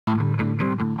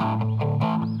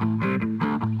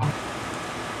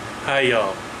Hi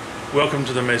y'all, welcome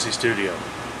to the Messy Studio.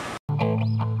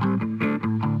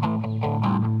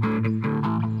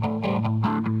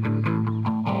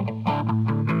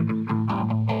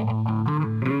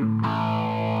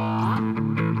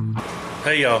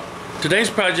 Hey y'all, today's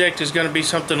project is going to be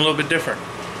something a little bit different.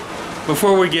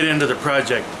 Before we get into the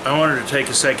project, I wanted to take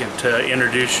a second to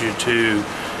introduce you to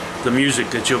the music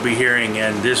that you'll be hearing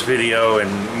in this video and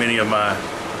many of my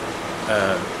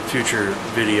future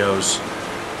videos.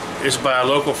 It's by a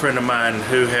local friend of mine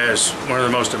who has one of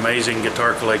the most amazing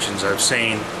guitar collections I've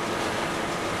seen.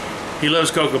 He loves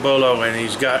Cocobolo, and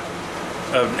he's got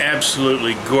an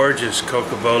absolutely gorgeous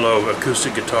Cocobolo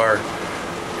acoustic guitar.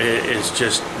 It's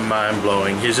just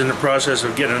mind-blowing. He's in the process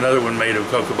of getting another one made of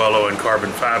Cocobolo and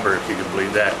carbon fiber, if you can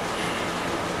believe that.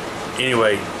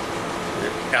 Anyway,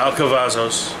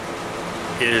 Cavazos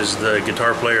is the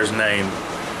guitar player's name.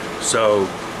 So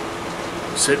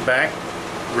sit back,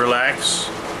 relax,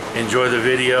 enjoy the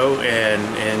video, and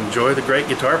enjoy the great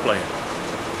guitar playing.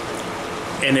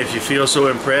 And if you feel so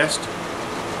impressed,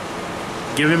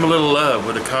 give him a little love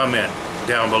with a comment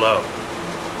down below.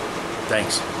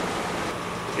 Thanks.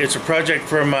 It's a project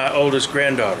for my oldest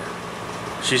granddaughter.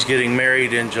 She's getting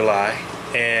married in July,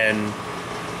 and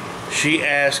she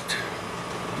asked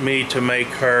me to make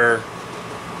her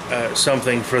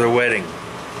something for the wedding.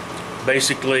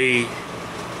 Basically,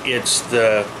 it's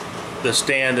the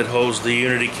stand that holds the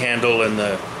unity candle and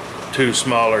the two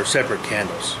smaller separate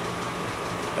candles.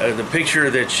 The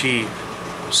picture that she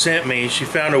sent me, she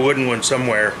found a wooden one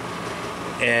somewhere,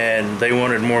 and they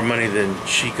wanted more money than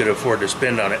she could afford to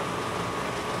spend on it.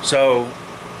 So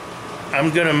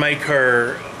I'm gonna make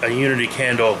her a unity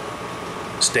candle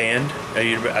stand.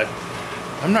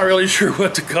 I'm not really sure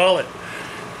what to call it,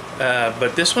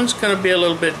 but this one's gonna be a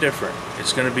little bit different.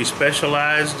 It's gonna be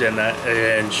specialized,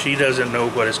 and she doesn't know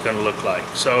what it's gonna look like.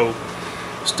 So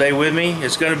stay with me.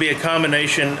 It's gonna be a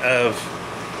combination of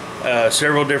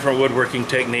several different woodworking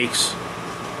techniques,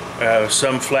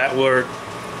 some flat work,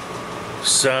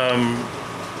 some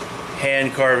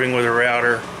hand carving with a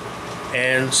router,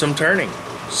 and some turning.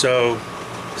 So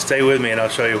stay with me and I'll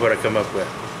show you what I come up with.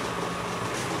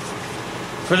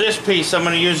 For this piece, I'm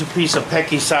going to use a piece of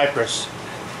pecky Cypress.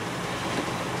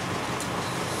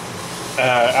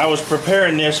 I was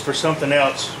preparing this for something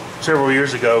else several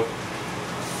years ago.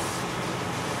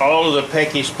 All of the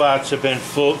pecky spots have been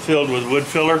filled with wood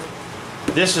filler.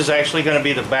 This is actually going to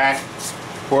be the back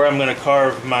where I'm going to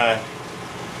carve my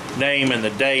name and the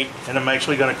date, and I'm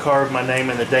actually going to carve my name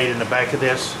and the date in the back of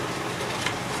this.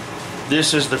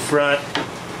 This is the front.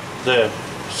 The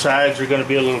sides are going to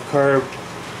be a little curved.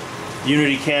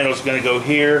 Unity candle is going to go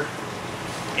here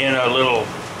in a little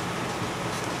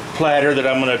platter that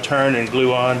I'm going to turn and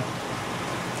glue on,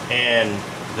 and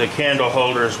the candle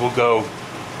holders will go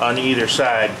on either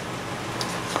side.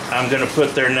 I'm going to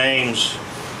put their names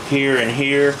here and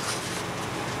here,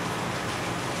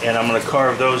 and I'm going to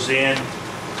carve those in,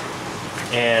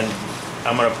 and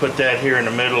I'm going to put that here in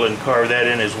the middle and carve that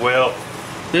in as well.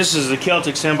 This is the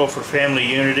Celtic symbol for family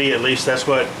unity. At least that's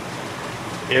what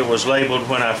it was labeled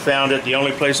when I found it. The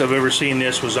only place I've ever seen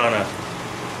this was on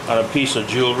a piece of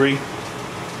jewelry.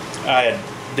 I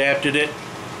adapted it,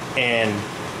 and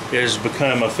it has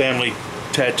become a family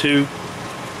tattoo,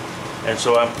 and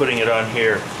so I'm putting it on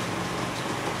here.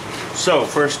 So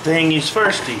first thing is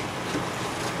firsty.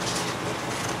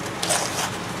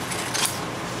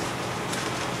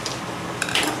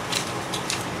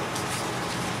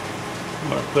 I'm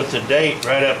going to put the date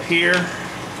right up here.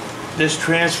 This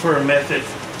transfer method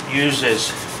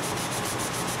uses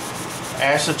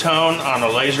acetone on a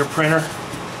laser printer.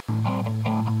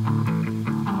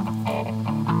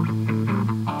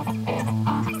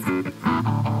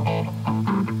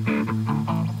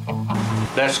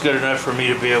 That's good enough for me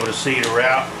to be able to see the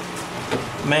route.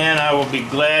 Man, I will be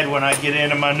glad when I get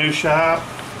into my new shop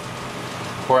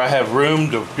where I have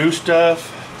room to do stuff.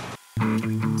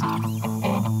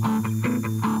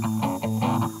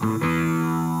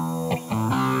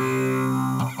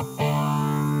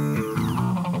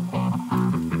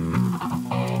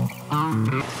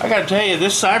 I gotta tell you,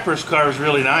 this Cypress carve is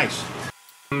really nice.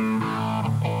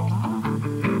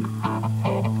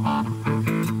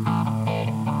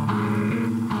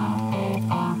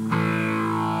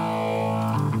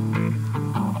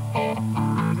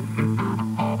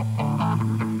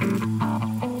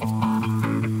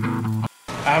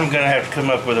 I'm gonna have to come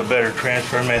up with a better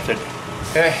transfer method.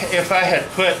 If I had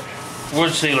put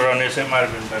wood sealer on this, it might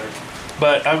have been better.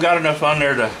 But I've got enough on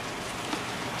there to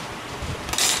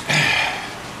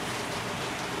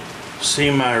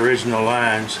see my original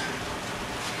lines.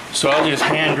 So I'll just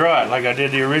hand draw it like I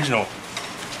did the original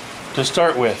to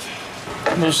start with.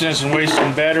 No sense in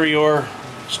wasting battery or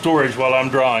storage while I'm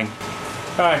drawing.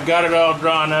 Alright, got it all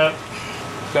drawn up.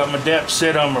 Got my depth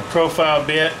set on my profile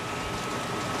bit.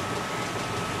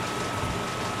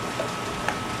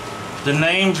 The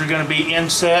names are going to be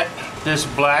inset. This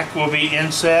black will be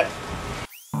inset.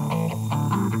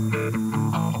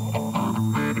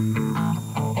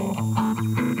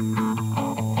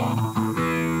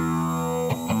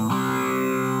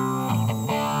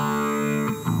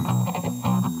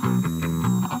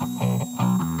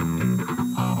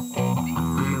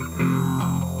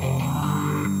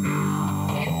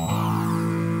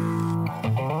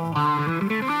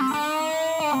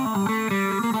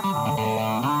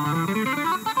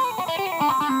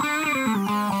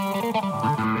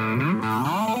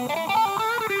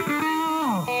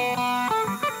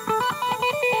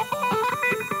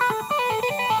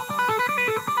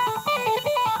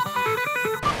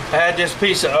 I had this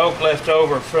piece of oak left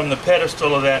over from the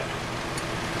pedestal of that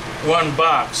one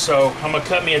box, so I'm going to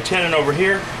cut me a tenon over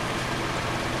here,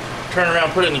 turn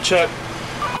around, put it in the chuck.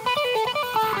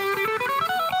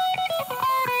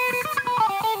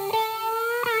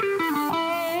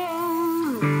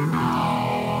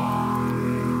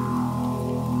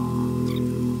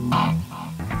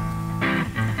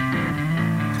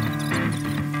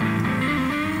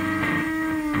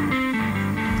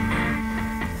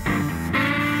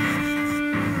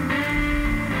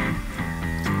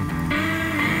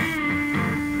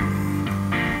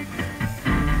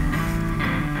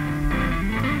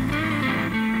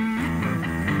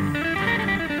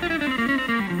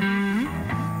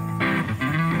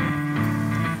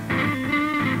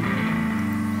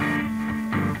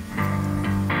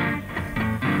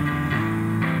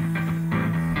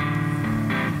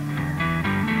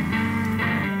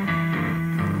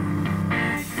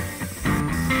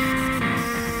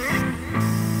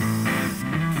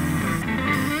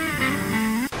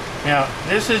 Now,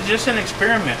 this is just an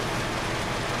experiment,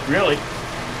 really.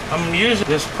 I'm using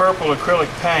this purple acrylic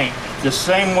paint the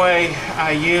same way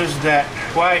I used that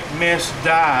white mist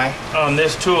dye on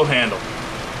this tool handle.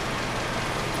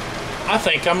 I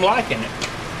think I'm liking it.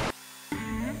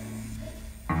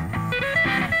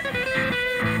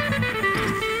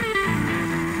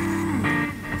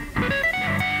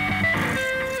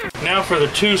 Now for the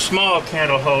two small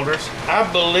candle holders.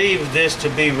 I believe this to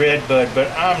be Redbud,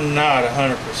 but I'm not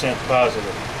 100%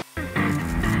 positive.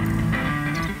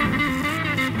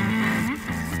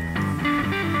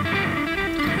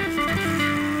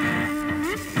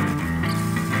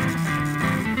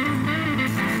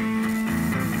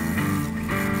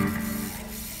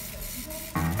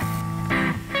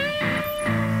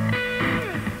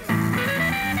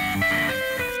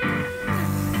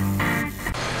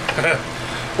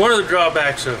 One of the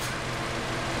drawbacks of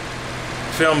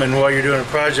filming while you're doing a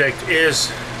project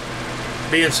is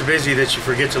being so busy that you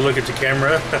forget to look at the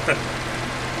camera.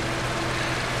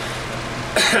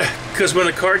 Because when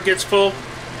the card gets full,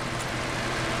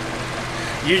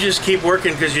 you just keep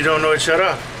working because you don't know it shut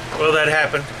off. Well, that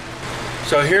happened.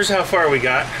 So here's how far we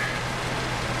got.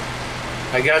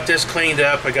 I got this cleaned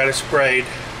up, I got it sprayed.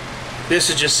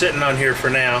 This is just sitting on here for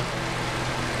now.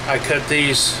 I cut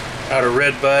these out of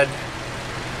Redbud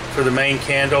for the main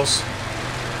candles.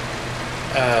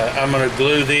 I'm going to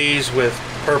glue these with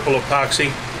purple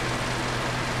epoxy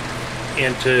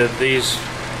into these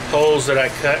holes that I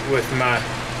cut with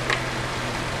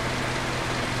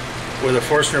a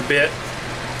Forstner bit.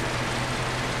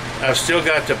 I've still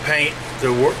got to paint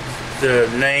the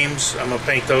names. I'm going to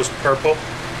paint those purple,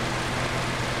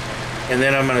 and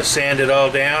then I'm going to sand it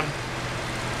all down.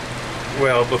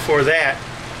 Well, before that,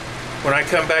 when I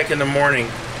come back in the morning,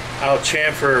 I'll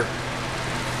chamfer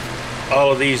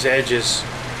all of these edges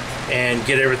and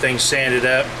get everything sanded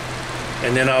up,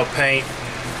 and then I'll paint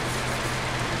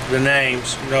the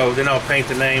names. No, then I'll paint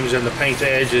the names and paint the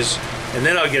edges, and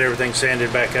then I'll get everything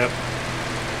sanded back up.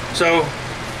 So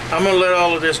I'm going to let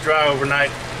all of this dry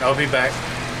overnight. I'll be back.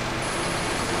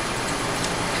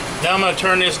 Now I'm going to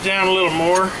turn this down a little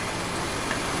more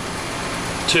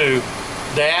to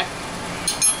that,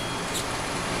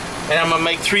 and I'm going to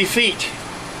make 3 feet.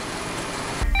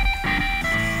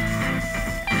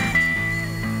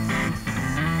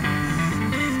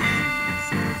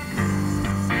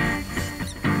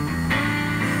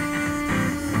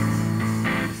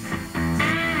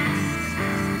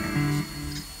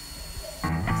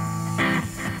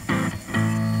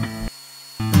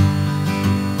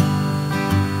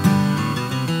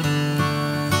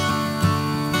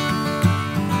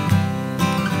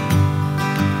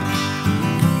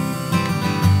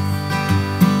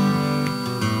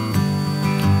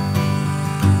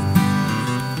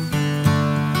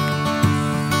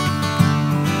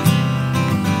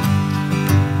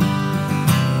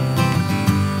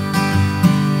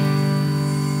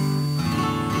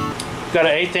 Got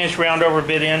an 1/8 inch round over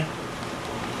bit in.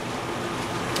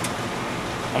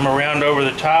 I'm gonna round over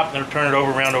the top, then turn it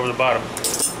over, round over the bottom.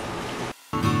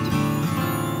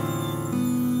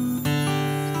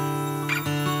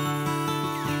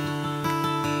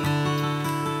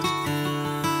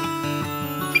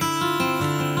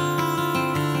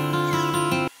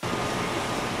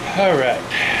 All right.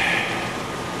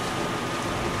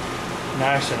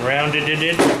 Nice and rounded it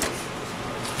in.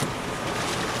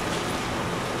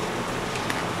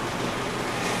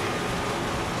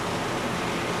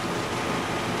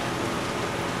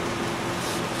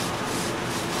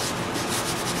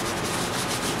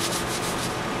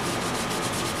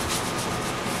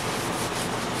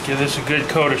 Give this a good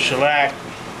coat of shellac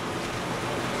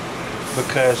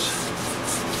because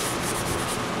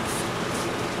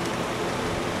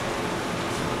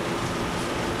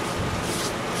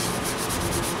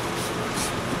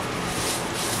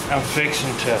I'm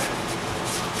fixing to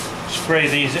spray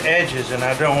these edges and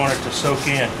I don't want it to soak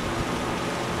in.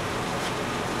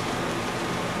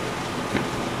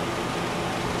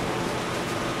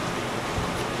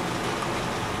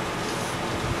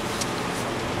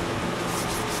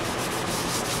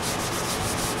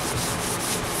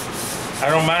 I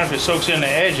don't mind if it soaks in the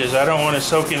edges. I don't want it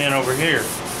soaking in over here.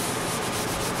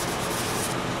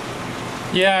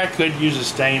 Yeah, I could use a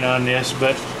stain on this,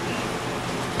 but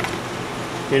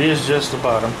it is just the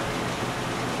bottom.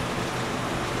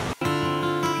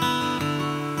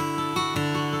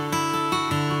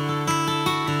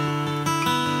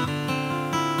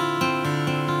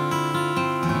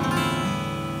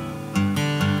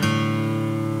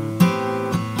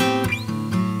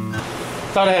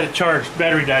 Thought I had a charged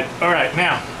battery died. All right,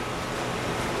 now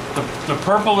the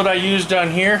purple that I used on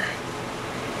here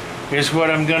is what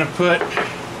I'm going to put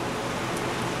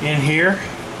in here.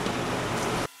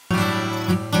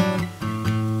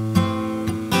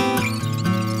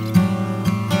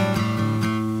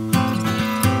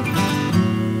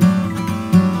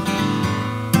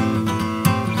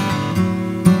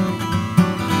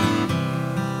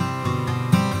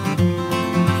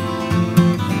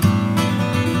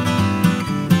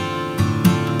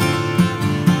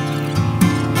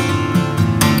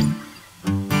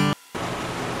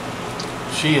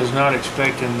 She is not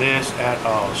expecting this at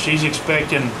all. She's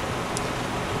expecting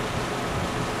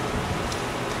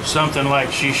something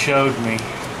like she showed me.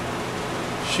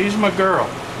 She's my girl.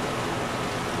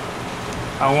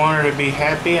 I want her to be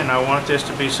happy and I want this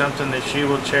to be something that she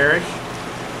will cherish.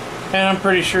 And I'm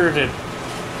pretty sure that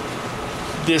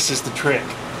this is the trick.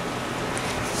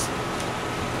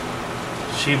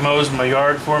 She mows my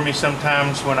yard for me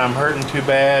sometimes when I'm hurting too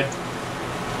bad.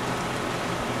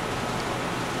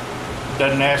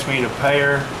 Doesn't ask me to pay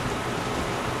her.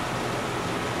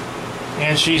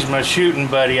 And she's my shooting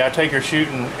buddy. I take her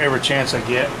shooting every chance I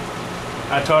get.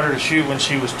 I taught her to shoot when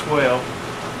she was 12.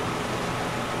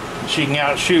 She can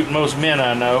outshoot most men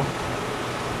I know.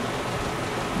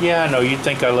 Yeah, I know, you'd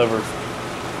think I love her.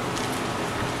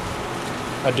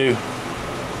 I do.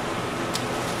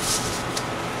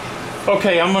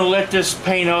 Okay, I'm gonna let this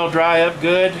paint all dry up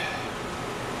good.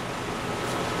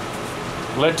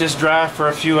 Let this dry for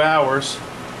a few hours.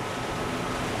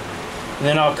 And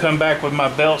then I'll come back with my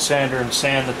belt sander and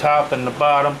sand the top and the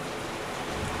bottom.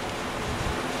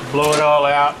 Blow it all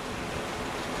out.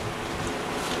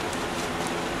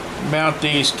 Mount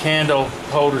these candle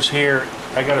holders here.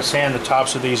 I gotta sand the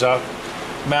tops of these off.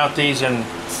 Mount these in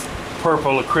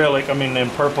purple acrylic, in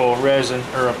purple resin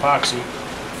or epoxy.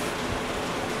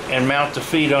 And mount the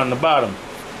feet on the bottom.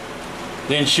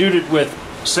 Then shoot it with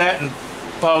satin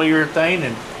polyurethane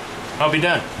and I'll be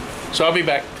done. So I'll be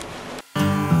back.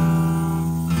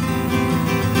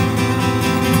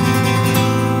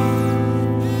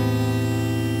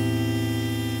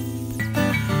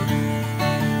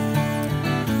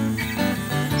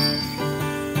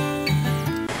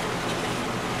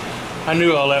 I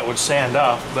knew all that would sand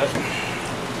off, but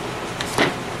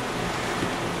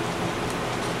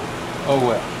oh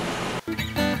well.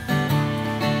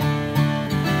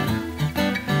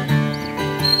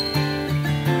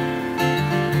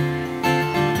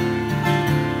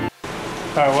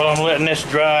 Alright, well, I'm letting this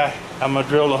dry. I'm going to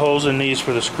drill the holes in these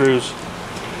for the screws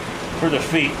for the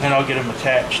feet, and I'll get them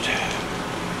attached.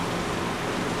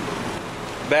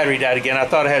 Battery died again. I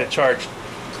thought I had it charged.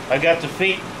 I got the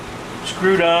feet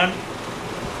screwed on.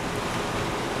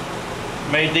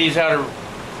 Made these out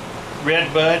of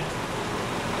Redbud.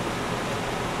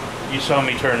 You saw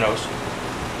me turn those.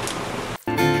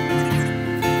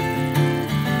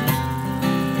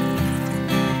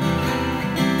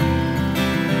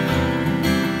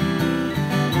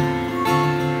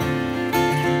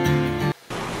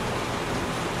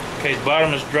 Okay,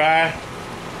 bottom is dry.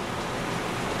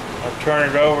 I'll turn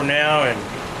it over now and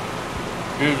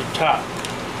do the top.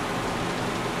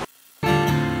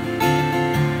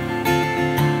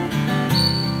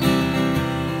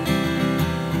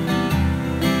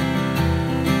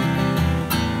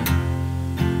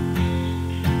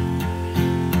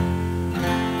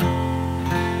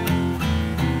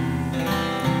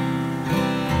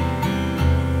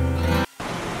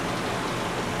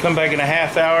 Come back in a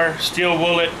half hour, steel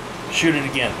wool it, shoot it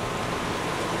again.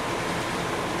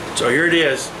 So here it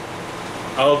is,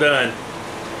 all done.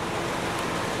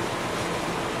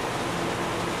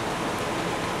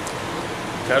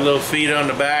 Got little feet on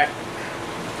the back,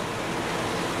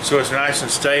 so it's nice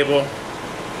and stable.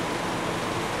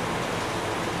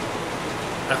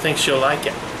 I think she'll like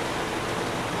it.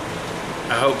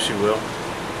 I hope she will.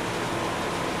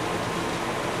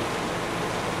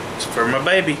 It's for my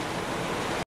baby.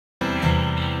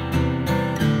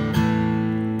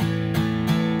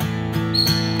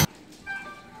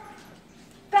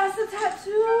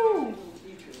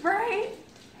 Right?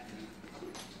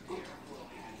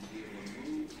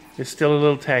 It's still a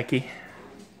little tacky.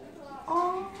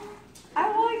 Oh, I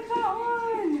like that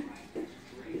one.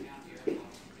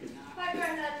 Hi,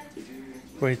 Granddaughter.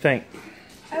 What do you think?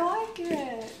 I like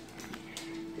it.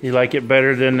 You like it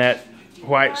better than that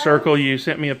white circle you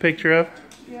sent me a picture of?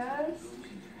 Yes.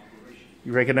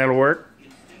 You reckon that'll work?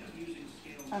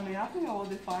 I mean, I think it will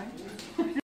be fine.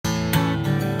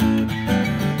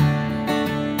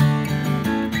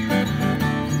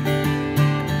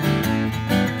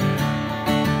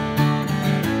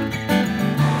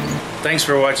 Thanks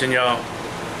for watching, y'all.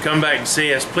 Come back and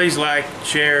see us. Please like,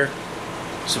 share,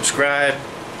 subscribe,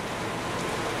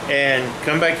 and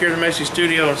come back here to the Messy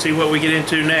Studio and see what we get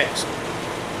into next.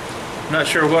 I'm not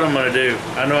sure what I'm going to do.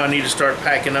 I know I need to start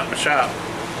packing up my shop.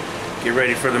 Get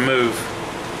ready for the move.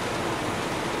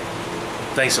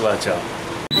 Thanks a lot, y'all.